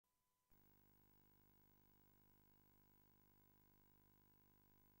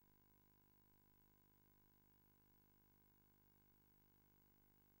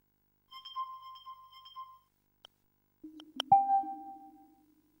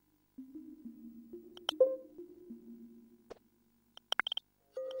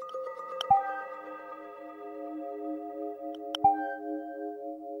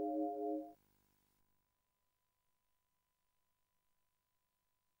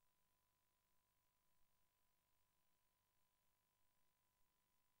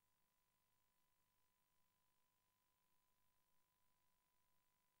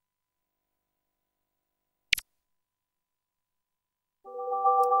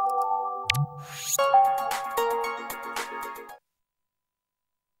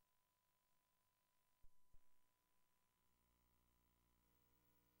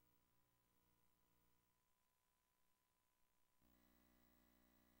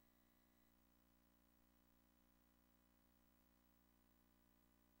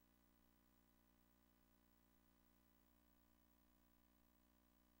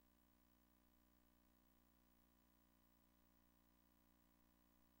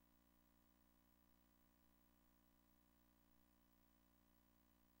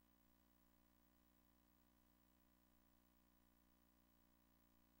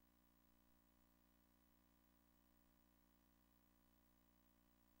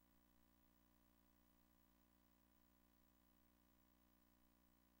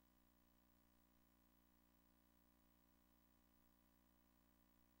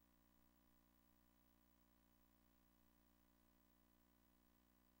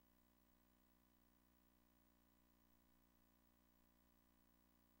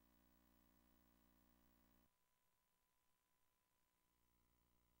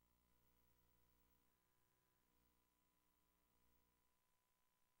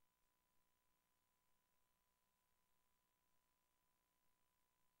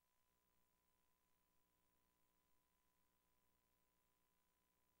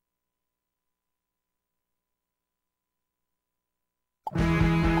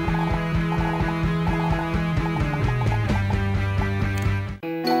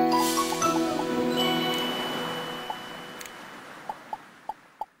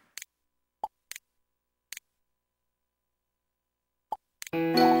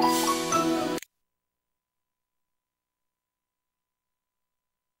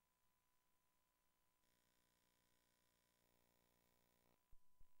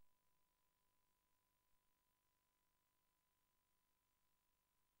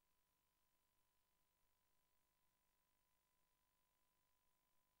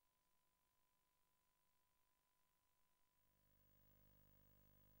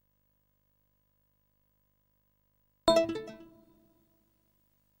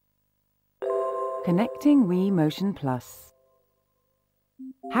Connecting Wii Motionplus.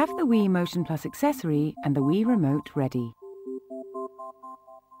 Have the Wii Motionplus accessory and the Wii remote ready.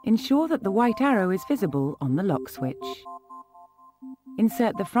 Ensure that the white arrow is visible on the lock switch.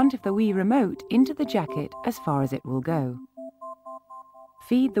 Insert the front of the Wii remote into the jacket as far as it will go.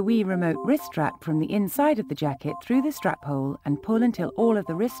 Feed the Wii remote wrist strap from the inside of the jacket through the strap hole and pull until all of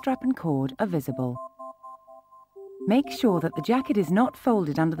the wrist strap and cord are visible. Make sure that the jacket is not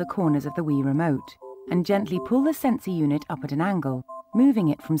folded under the corners of the Wii remote, and gently pull the sensor unit up at an angle, moving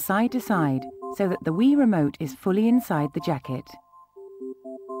it from side to side so that the Wii remote is fully inside the jacket.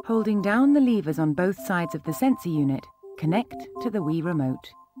 Holding down the levers on both sides of the sensor unit, connect to the Wii remote.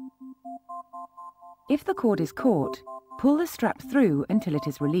 If the cord is caught, pull the strap through until it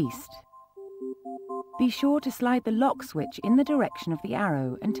is released. Be sure to slide the lock switch in the direction of the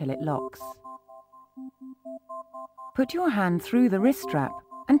arrow until it locks. Put your hand through the wrist strap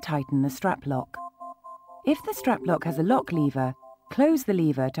and tighten the strap lock. If the strap lock has a lock lever, close the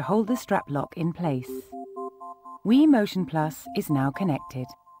lever to hold the strap lock in place. Wii Motionplus is now connected.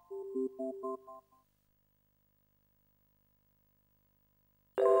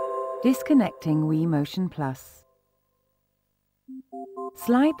 Disconnecting Wii Motionplus.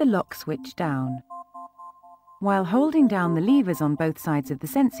 Slide the lock switch down. While holding down the levers on both sides of the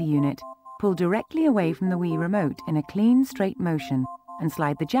sensor unit, pull directly away from the Wii remote in a clean, straight motion and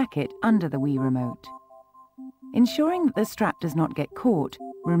slide the jacket under the Wii remote. Ensuring that the strap does not get caught,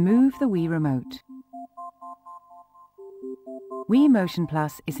 remove the Wii remote. Wii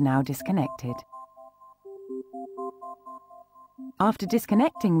Motionplus is now disconnected. After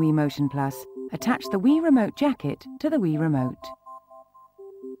disconnecting Wii Motionplus, attach the Wii remote jacket to the Wii remote.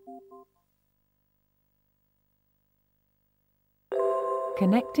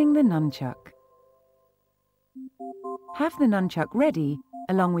 Connecting the Nunchuck. Have the Nunchuck ready,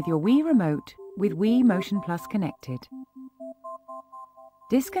 along with your Wii remote, with Wii Motionplus connected.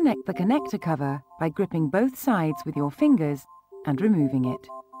 Disconnect the connector cover by gripping both sides with your fingers and removing it.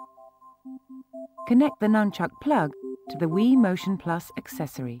 Connect the Nunchuck plug to the Wii Motionplus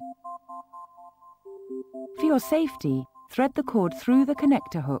accessory. For your safety, thread the cord through the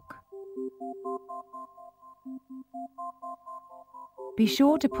connector hook. Be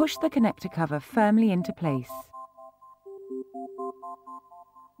sure to push the connector cover firmly into place.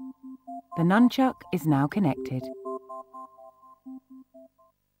 The Nunchuck is now connected.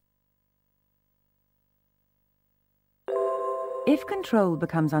 If control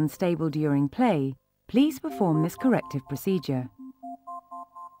becomes unstable during play, please perform this corrective procedure.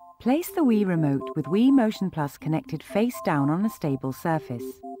 Place the Wii remote with Wii Motionplus connected face down on a stable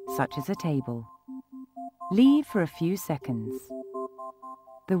surface, such as a table. Leave for a few seconds.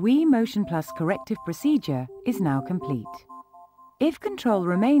 The Wii Motionplus corrective procedure is now complete. If control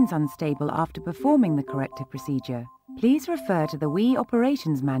remains unstable after performing the corrective procedure, please refer to the Wii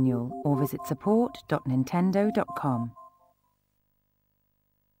Operations Manual or visit support.nintendo.com.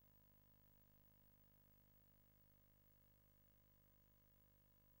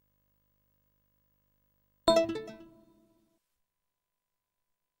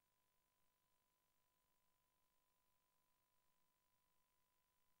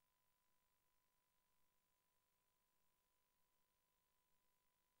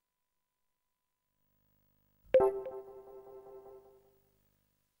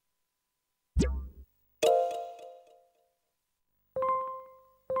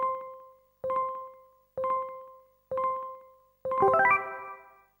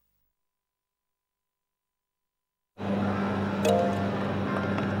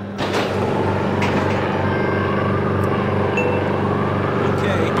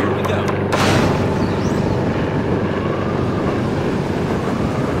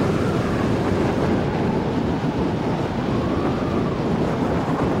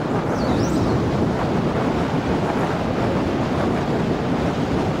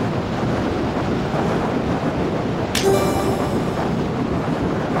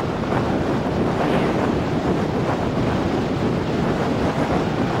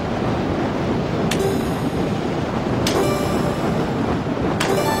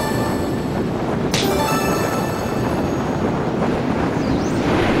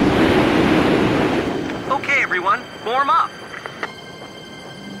 Form up!